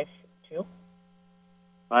 5'2".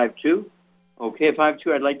 5'2"? Okay,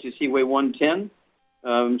 5'2", I'd like to see weigh 110.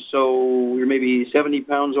 So you're maybe 70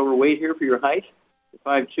 pounds overweight here for your height,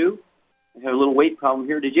 5'2". I have a little weight problem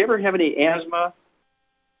here. Did you ever have any asthma?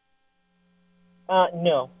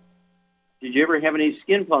 No. Did you ever have any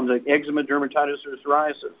skin problems like eczema, dermatitis, or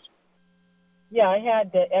psoriasis? Yeah, I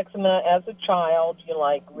had eczema as a child,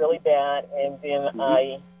 really bad, and then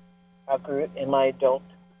I outgrew it in my adult.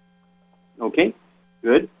 Okay,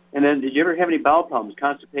 good. And then did you ever have any bowel problems,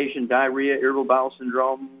 constipation, diarrhea, irritable bowel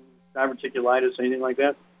syndrome, diverticulitis, anything like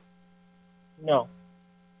that? No.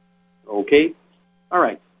 Okay. All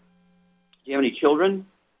right. Do you have any children?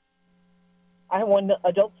 I have one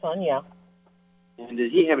adult son, yeah. And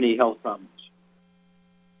did he have any health problems?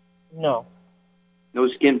 No. No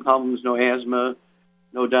skin problems, no asthma,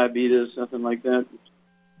 no diabetes, nothing like that?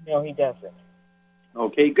 No, he doesn't.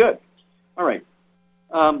 Okay, good. All right.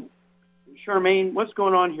 Charmaine, what's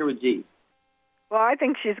going on here with Dee? Well, I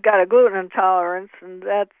think she's got a gluten intolerance, and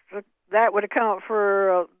that would account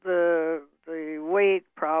for the weight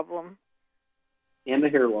problem. And the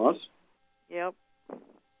hair loss. Yep.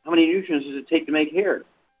 How many nutrients does it take to make hair?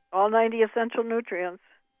 All 90 essential nutrients.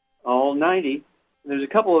 All 90. There's a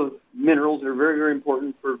couple of minerals that are very, very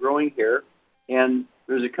important for growing hair, and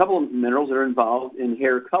there's a couple of minerals that are involved in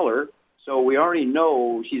hair color. So we already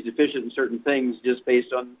know she's deficient in certain things just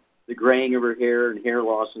based on the graying of her hair and hair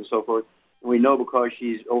loss and so forth. And we know because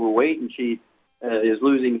she's overweight and she is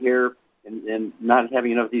losing hair and not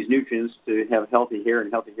having enough of these nutrients to have healthy hair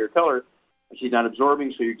and healthy hair color, she's not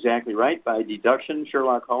absorbing. So you're exactly right. By deduction,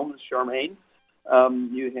 Sherlock Holmes, Charmaine,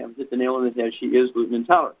 you have hit the nail on the head. She is gluten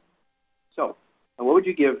intolerant. So what would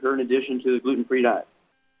you give her in addition to the gluten-free diet?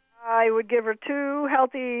 I would give her 2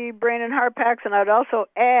 healthy brain and heart packs, and I'd also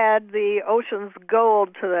add the Ocean's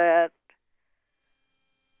Gold to that.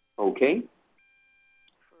 Okay.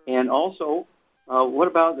 And also, what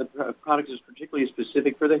about the product that's particularly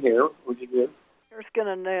specific for the hair? What would you give? Hair, skin,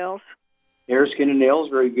 and nails. Hair, skin, and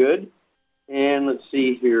nails, very good. And let's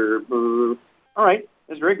see here. All right,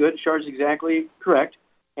 that's very good. Char's exactly correct.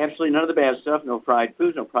 Absolutely none of the bad stuff. No fried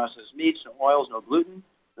foods, no processed meats, no oils, no gluten,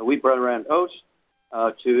 no wheat, bread, and oats.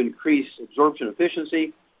 To increase absorption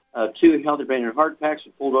efficiency, 2 healthy brain and heart packs, a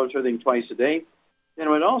full dose of everything twice a day. Then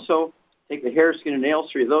I would also take the hair, skin, and nails,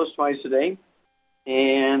 3 of those twice a day.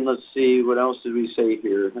 And let's see, what else did we say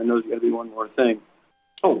here? I know there's got to be one more thing.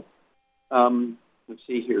 Let's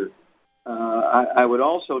see here. I would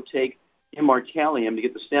also take Immortalium to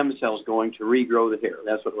get the stem cells going to regrow the hair.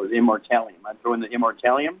 That's what it was, Immortalium. I'd throw in the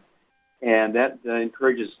Immortalium, and that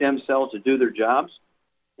encourages stem cells to do their jobs.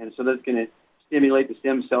 And so that's going to stimulate the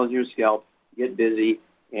stem cells in your scalp, get busy,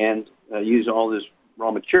 and use all this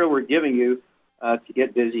raw material we're giving you to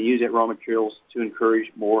get busy, use that raw materials to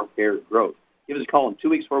encourage more hair growth. Give us a call in 2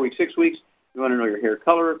 weeks, 4 weeks, 6 weeks. You want to know your hair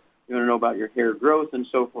color, you want to know about your hair growth, and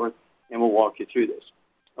so forth, and we'll walk you through this.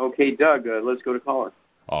 Okay, Doug, let's go to caller.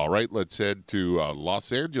 All right, let's head to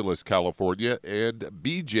Los Angeles, California, and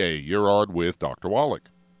BJ, you're on with Dr. Wallach.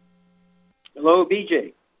 Hello,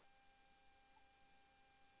 BJ.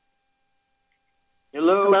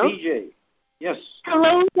 Hello, BJ. Yes.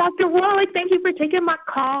 Hello, Dr. Wallach. Thank you for taking my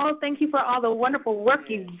call. Thank you for all the wonderful work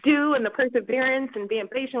you do and the perseverance and being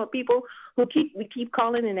patient with people who keep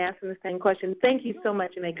calling and asking the same question. Thank you so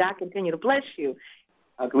much, and may God continue to bless you.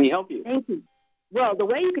 How can we help you? Thank you. Well, the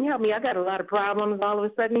way you can help me, I got a lot of problems all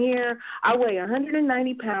of a sudden here. I weigh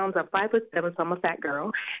 190 pounds. I'm 5'7", so I'm a fat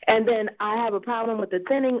girl. And then I have a problem with the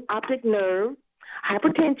thinning optic nerve,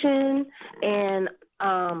 hypertension, and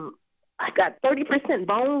I got 30%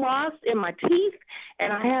 bone loss in my teeth.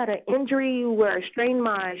 And I had an injury where I strained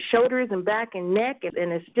my shoulders and back and neck,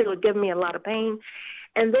 and it's still giving me a lot of pain.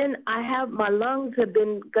 And then my lungs have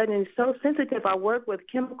been getting so sensitive. I work with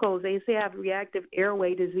chemicals. They say I have reactive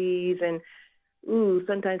airway disease, and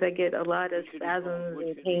sometimes I get a lot of spasms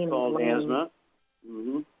and pain. It's called asthma.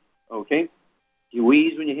 Mm-hmm. Okay. Do you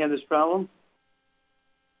wheeze when you have this problem?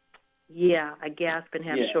 Yeah, I gasp and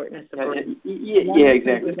have shortness of breath. Yeah,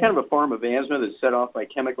 exactly. It's kind of a form of asthma that's set off by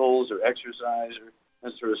chemicals or exercise or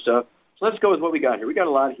that sort of stuff. So let's go with what we got here. We got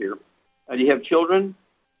a lot here. Do you have children?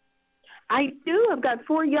 I do. I've got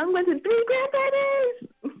 4 young ones and 3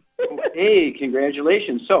 grandbabies. Hey,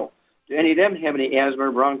 congratulations. So, do any of them have any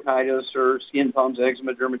asthma, bronchitis, or skin problems,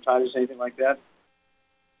 eczema, dermatitis, anything like that?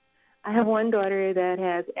 I have one daughter that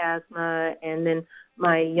has asthma, and then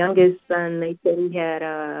my youngest son, they said he had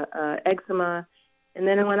eczema. And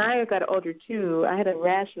then when I got older, too, I had a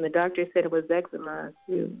rash, and the doctor said it was eczema,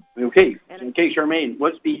 too. Okay, Charmaine,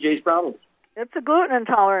 what's BJ's problem? It's a gluten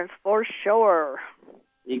intolerance for sure.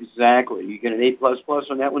 Exactly. You get an A++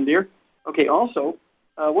 on that one, dear. Okay, also,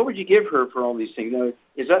 what would you give her for all these things? Now,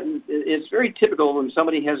 it's very typical when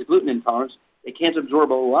somebody has a gluten intolerance, they can't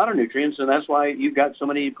absorb a lot of nutrients, and that's why you've got so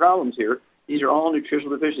many problems here. These are all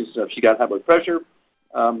nutritional deficiency stuff. She's got high blood pressure.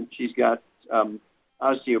 She's got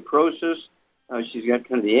osteoporosis. She's got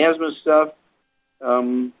kind of the asthma stuff.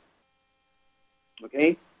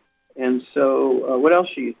 Okay. And so what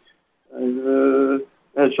else it's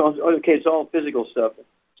all physical stuff.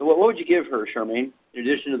 So what would you give her, Charmaine, in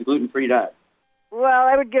addition to the gluten-free diet? Well,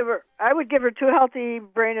 I would give her 2 healthy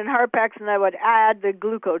brain and heart packs, and I would add the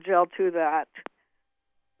glucogel to that.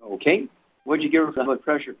 Okay. What would you give her for blood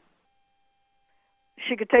pressure?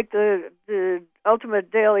 She could take the Ultimate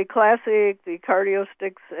Daily Classic, the Cardio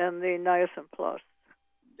Sticks, and the Niacin Plus.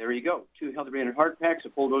 There you go. 2 healthy brain and heart packs, a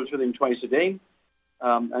full dose of them twice a day.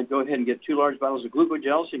 I'd go ahead and get 2 large bottles of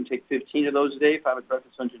glucogel, so you can take 15 of those a day, 5 at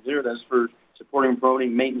breakfast, lunch, and dinner. That's for supporting and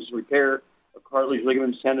promoting maintenance and repair of cartilage,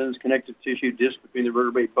 ligaments, tendons, connective tissue, disc between the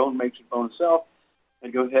vertebrae, bone matrix, bone itself.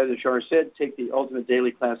 And go ahead, as Char said, take the Ultimate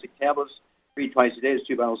Daily Classic tablets, 3 twice a day. It's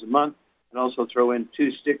 2 bottles a month. And also throw in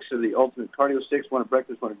 2 sticks of the Ultimate Cardio Sticks, 1 at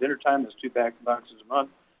breakfast, 1 at dinner time. That's 2 boxes a month.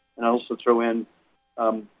 And also throw in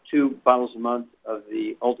 2 bottles a month of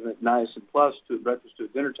the Ultimate Niacin Plus, 2 at breakfast, 2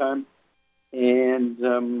 at dinner time.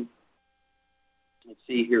 And let's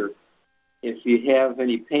see here. If you have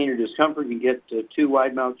any pain or discomfort, you can get 2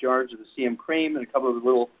 wide-mouth jars of the CM cream and a couple of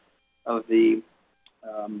the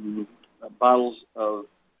bottles of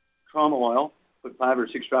trauma oil. Put 5 or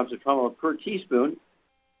 6 drops of trauma oil per teaspoon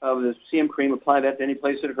of the CM cream. Apply that to any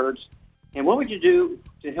place that hurts. And what would you do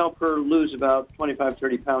to help her lose about 25,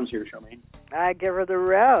 30 pounds here, Charmaine? I give her the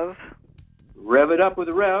Rev. Rev it up with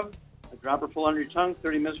the Rev. A dropper full under your tongue,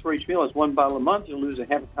 30 minutes for each meal. That's 1 bottle a month. You'll lose a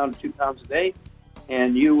half a pound to 2 pounds a day,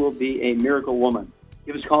 and you will be a miracle woman.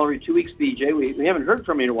 Give us a call every 2 weeks, BJ. We haven't heard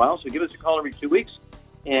from you in a while, so give us a call every 2 weeks,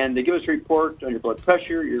 and give us a report on your blood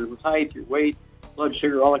pressure, your height, your weight, blood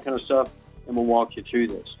sugar, all that kind of stuff, and we'll walk you through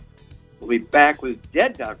this. We'll be back with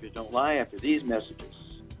Dead Doctors Don't Lie after these messages.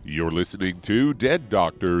 You're listening to Dead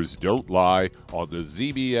Doctors Don't Lie on the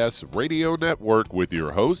ZBS Radio Network with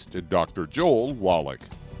your host, Dr. Joel Wallach.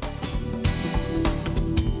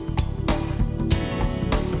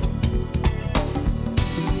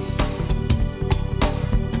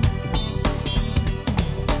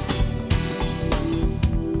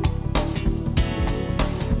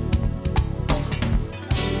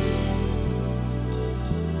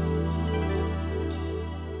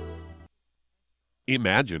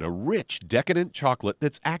 Imagine a rich, decadent chocolate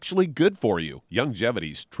that's actually good for you.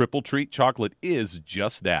 Youngevity's Triple Treat chocolate is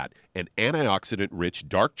just that, an antioxidant-rich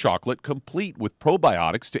dark chocolate complete with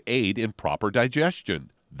probiotics to aid in proper digestion.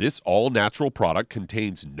 This all-natural product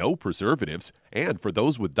contains no preservatives, and for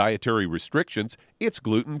those with dietary restrictions, it's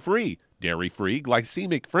gluten-free, dairy-free,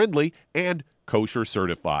 glycemic-friendly, and kosher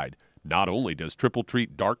certified. Not only does Triple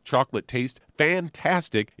Treat dark chocolate taste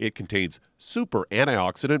fantastic, it contains super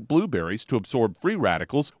antioxidant blueberries to absorb free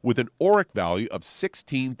radicals with an ORAC value of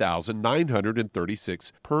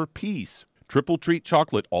 16,936 per piece. Triple Treat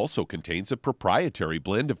chocolate also contains a proprietary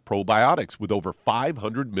blend of probiotics with over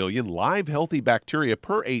 500 million live healthy bacteria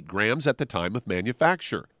per 8 grams at the time of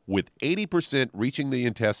manufacture, with 80% reaching the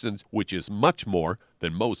intestines, which is much more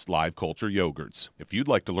than most live culture yogurts. If you'd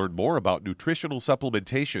like to learn more about nutritional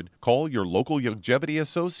supplementation, call your local Youngevity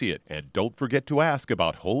associate, and don't forget to ask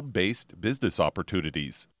about home-based business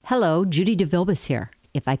opportunities. Hello, Judy DeVilbus here.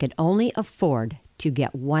 If I could only afford to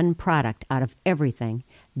get one product out of everything,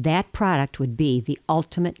 that product would be the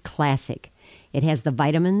Ultimate Classic. It has the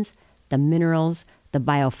vitamins, the minerals, the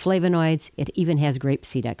bioflavonoids. It even has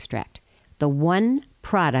grapeseed extract. The one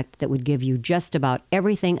product that would give you just about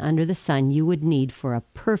everything under the sun you would need for a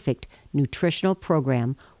perfect nutritional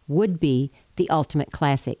program would be the Ultimate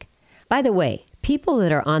Classic. By the way, people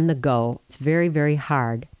that are on the go, it's very, very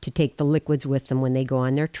hard to take the liquids with them when they go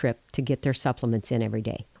on their trip to get their supplements in every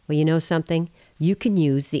day. Well, you know something? You can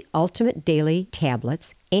use the Ultimate Daily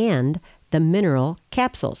tablets and the mineral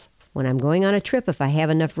capsules. When I'm going on a trip, if I have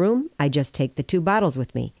enough room, I just take the 2 bottles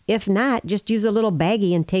with me. If not, just use a little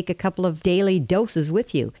baggie and take a couple of daily doses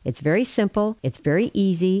with you. It's very simple. It's very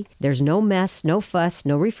easy. There's no mess, no fuss,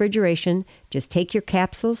 no refrigeration. Just take your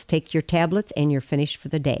capsules, take your tablets, and you're finished for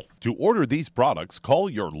the day. To order these products, call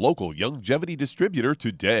your local Youngevity distributor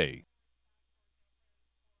today.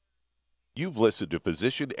 You've listened to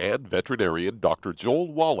physician and veterinarian Dr.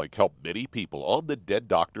 Joel Wallach help many people on the Dead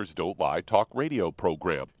Doctors Don't Lie talk radio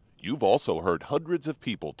program. You've also heard hundreds of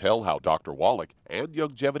people tell how Dr. Wallach and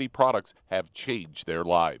Youngevity products have changed their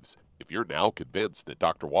lives. If you're now convinced that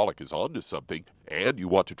Dr. Wallach is onto something and you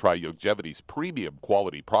want to try Youngevity's premium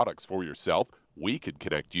quality products for yourself, we can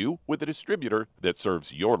connect you with a distributor that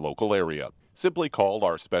serves your local area. Simply call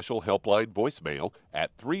our special helpline voicemail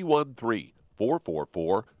at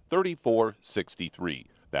 313-444-3463.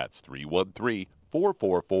 That's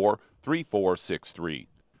 313-444-3463.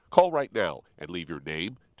 Call right now and leave your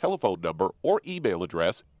name, telephone number, or email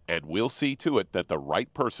address, and we'll see to it that the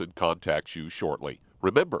right person contacts you shortly.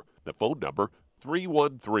 Remember, the phone number,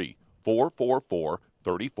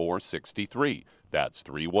 313-444-3463. That's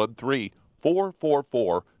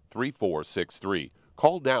 313-444-3463.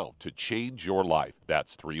 Call now to change your life.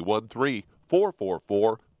 That's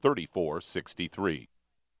 313-444-3463.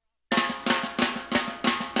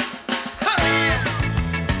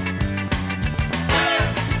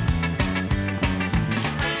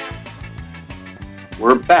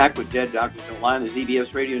 We're back with Dead Doctors Don't Lie on the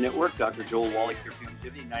ZBS Radio Network. Dr. Joel Wallach here from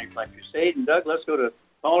Youngevity 95 Crusade. And Doug, let's go to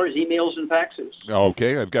callers, emails, and faxes.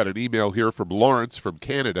 Okay, I've got an email here from Lawrence from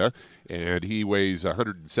Canada, and he weighs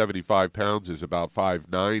 175 pounds, is about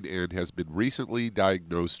 5'9", and has been recently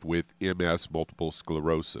diagnosed with MS, multiple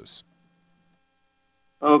sclerosis.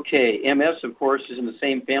 Okay, MS, of course, is in the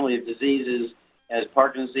same family of diseases as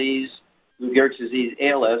Parkinson's disease, Lou Gehrig's disease,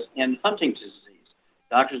 ALS, and Huntington's disease.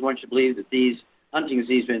 Doctors want you to believe that these Huntington's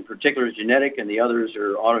disease in particular is genetic and the others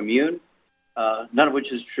are autoimmune, none of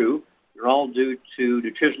which is true. They're all due to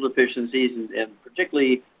nutritional deficiencies, and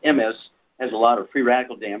particularly MS has a lot of free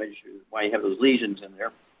radical damage, why you have those lesions in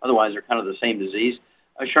there. Otherwise, they're kind of the same disease.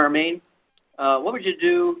 Charmaine, what would you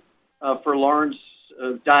do for Lawrence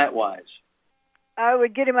diet-wise? I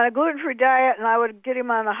would get him on a gluten-free diet, and I would get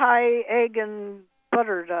him on a high egg and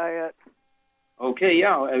butter diet. Okay,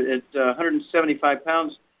 yeah, at 175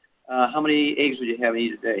 pounds, how many eggs would you have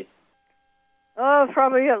eat a day? Oh,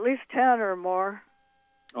 probably at least 10 or more.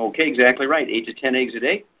 Okay, exactly right. 8 to 10 eggs a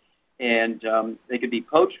day. And they could be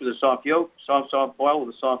poached with a soft yolk, soft boil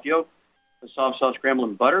with a soft yolk, a soft scramble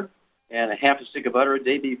in butter, and a half a stick of butter a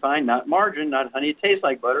day be fine. Not margarine, not honey. It tastes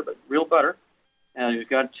like butter, but real butter. And you've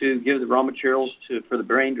got to give the raw materials for the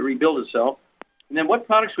brain to rebuild itself. And then what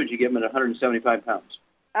products would you give him at 175 pounds?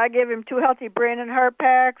 I give him 2 healthy brain and heart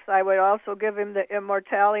packs. I would also give him the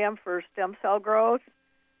Immortalium for stem cell growth.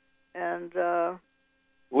 And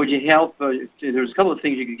would you help? There's a couple of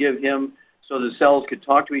things you could give him so the cells could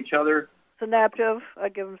talk to each other. Synaptive.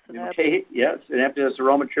 I'd give him Synaptive. Okay, yes. Synaptive is the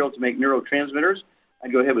raw material to make neurotransmitters.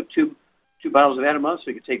 I'd go ahead with two bottles of Atomos, so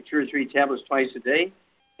you could take 2 or 3 tablets twice a day.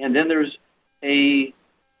 And then there's a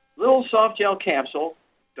little soft gel capsule,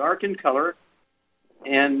 dark in color,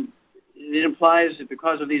 and it implies that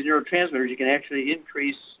because of these neurotransmitters, you can actually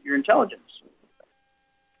increase your intelligence.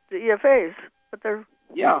 The EFAs, but they're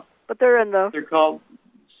in the. They're called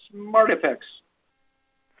Smart Effects.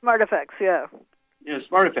 Smart Effects, yeah. Yeah,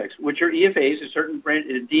 Smart Effects, which are EFAs, a certain brand,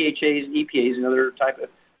 DHAs and EPAs, another type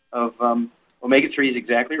of omega-3s,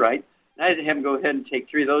 exactly right. And I'd have them go ahead and take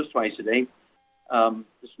 3 of those twice a day, the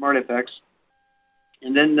Smart Effects.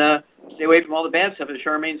 And then stay away from all the bad stuff, as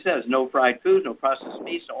Charmaine says. No fried foods, no processed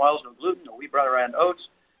meats, no oils, no gluten, no wheat, bran, or oats.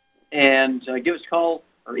 And give us a call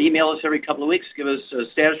or or email us every couple of weeks. Give us a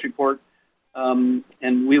status report, and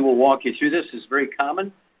we will walk you through this. It's very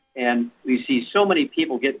common, and we see so many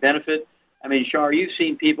people get benefit. I mean, Shar, you've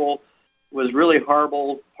seen people with really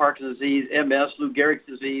horrible Parkinson's disease, MS, Lou Gehrig's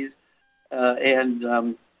disease, and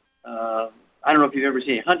I don't know if you've ever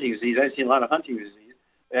seen Huntington's disease. I've seen a lot of Huntington's disease.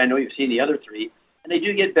 I know you've seen the other three, and they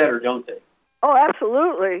do get better, don't they? Oh,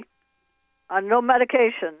 absolutely. On no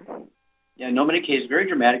medication. Yeah, no medication. Very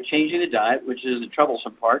dramatic. Changing the diet, which is the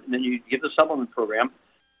troublesome part, and then you give the supplement program.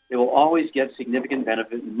 They will always get significant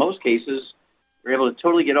benefit. In most cases, they're able to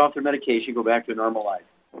totally get off their medication, go back to a normal life.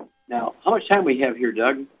 Now, how much time we have here,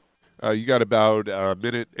 Doug? You got about a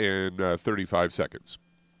minute and 35 seconds.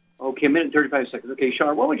 Okay, a minute and 35 seconds. Okay,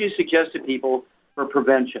 Shar, what would you suggest to people for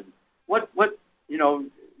prevention? What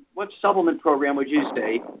supplement program would you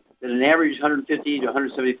say that an average 150 to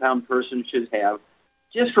 170 pound person should have,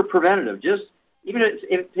 just for preventative? Just even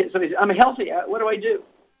if somebody says, I'm healthy, what do I do?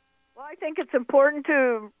 Well, I think it's important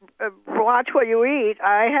to watch what you eat.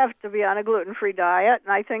 I have to be on a gluten-free diet,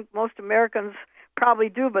 and I think most Americans probably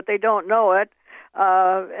do, but they don't know it.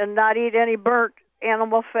 And not eat any burnt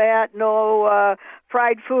animal fat, no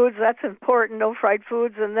fried foods. That's important, no fried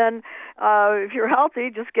foods. And then if you're healthy,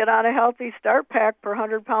 just get on a healthy start pack per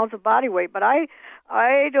 100 pounds of body weight. But I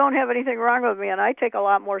don't have anything wrong with me, and I take a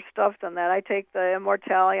lot more stuff than that. I take the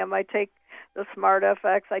Immortalium, I take the Smart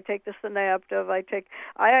FX, I take the Synaptive,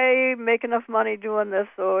 I make enough money doing this,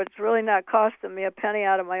 so it's really not costing me a penny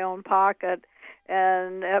out of my own pocket.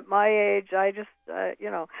 And at my age, I just, I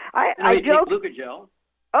joke. Take Glucogel.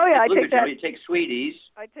 Oh yeah, I take that. You take Sweeties.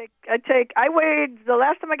 I weighed, the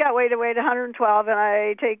last time I got weighed, I weighed 112, and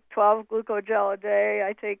I take 12 Glucogel a day.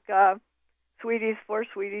 I take Sweeties, 4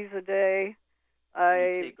 Sweeties a day.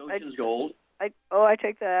 I take Ocean's Gold. I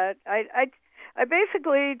take that. I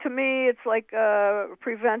basically, to me, it's like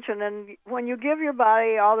prevention. And when you give your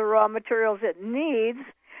body all the raw materials it needs,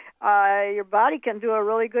 your body can do a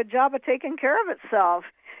really good job of taking care of itself.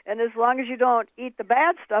 And as long as you don't eat the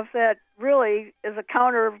bad stuff, that really is a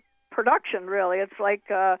counterproduction, really. It's like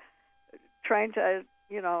trying to,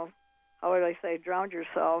 how would I say, drown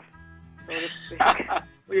yourself, so to speak. Well,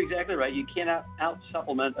 you're exactly right. You cannot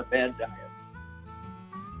out-supplement a bad diet.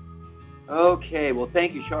 Okay, well,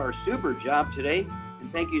 thank you, Shar. Super job today.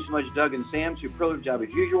 And thank you so much, Doug and Sam. Superlative job as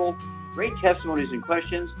usual. Great testimonies and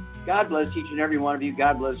questions. God bless each and every one of you.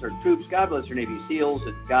 God bless our troops. God bless our Navy SEALs.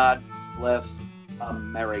 And God bless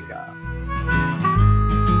America.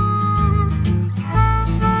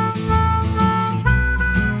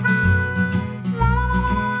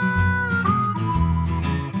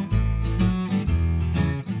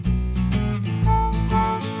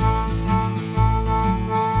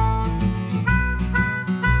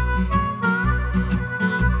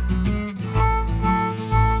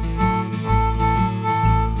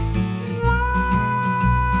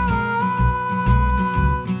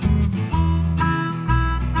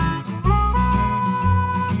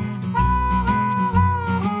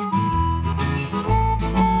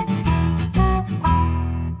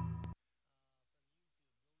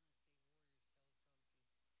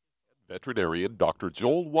 Veterinarian Dr.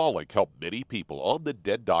 Joel Wallach helped many people on the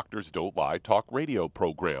Dead Doctors Don't Lie talk radio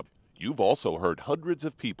program. You've also heard hundreds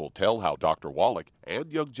of people tell how Dr. Wallach and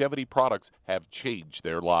Youngevity products have changed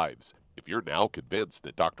their lives. If you're now convinced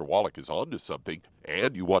that Dr. Wallach is onto something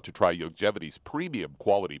and you want to try Youngevity's premium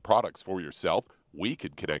quality products for yourself, we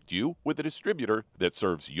can connect you with a distributor that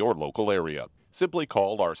serves your local area. Simply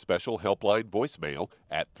call our special helpline voicemail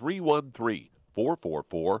at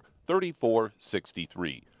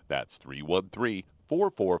 313-444-3463. That's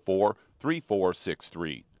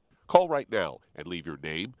 313-444-3463. Call right now and leave your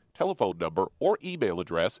name, telephone number, or email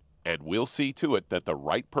address, and we'll see to it that the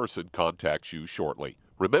right person contacts you shortly.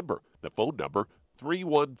 Remember, the phone number,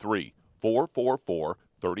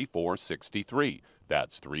 313-444-3463.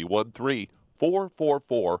 That's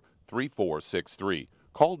 313-444-3463.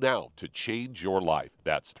 Call now to change your life.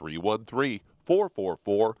 That's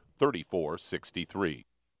 313-444-3463.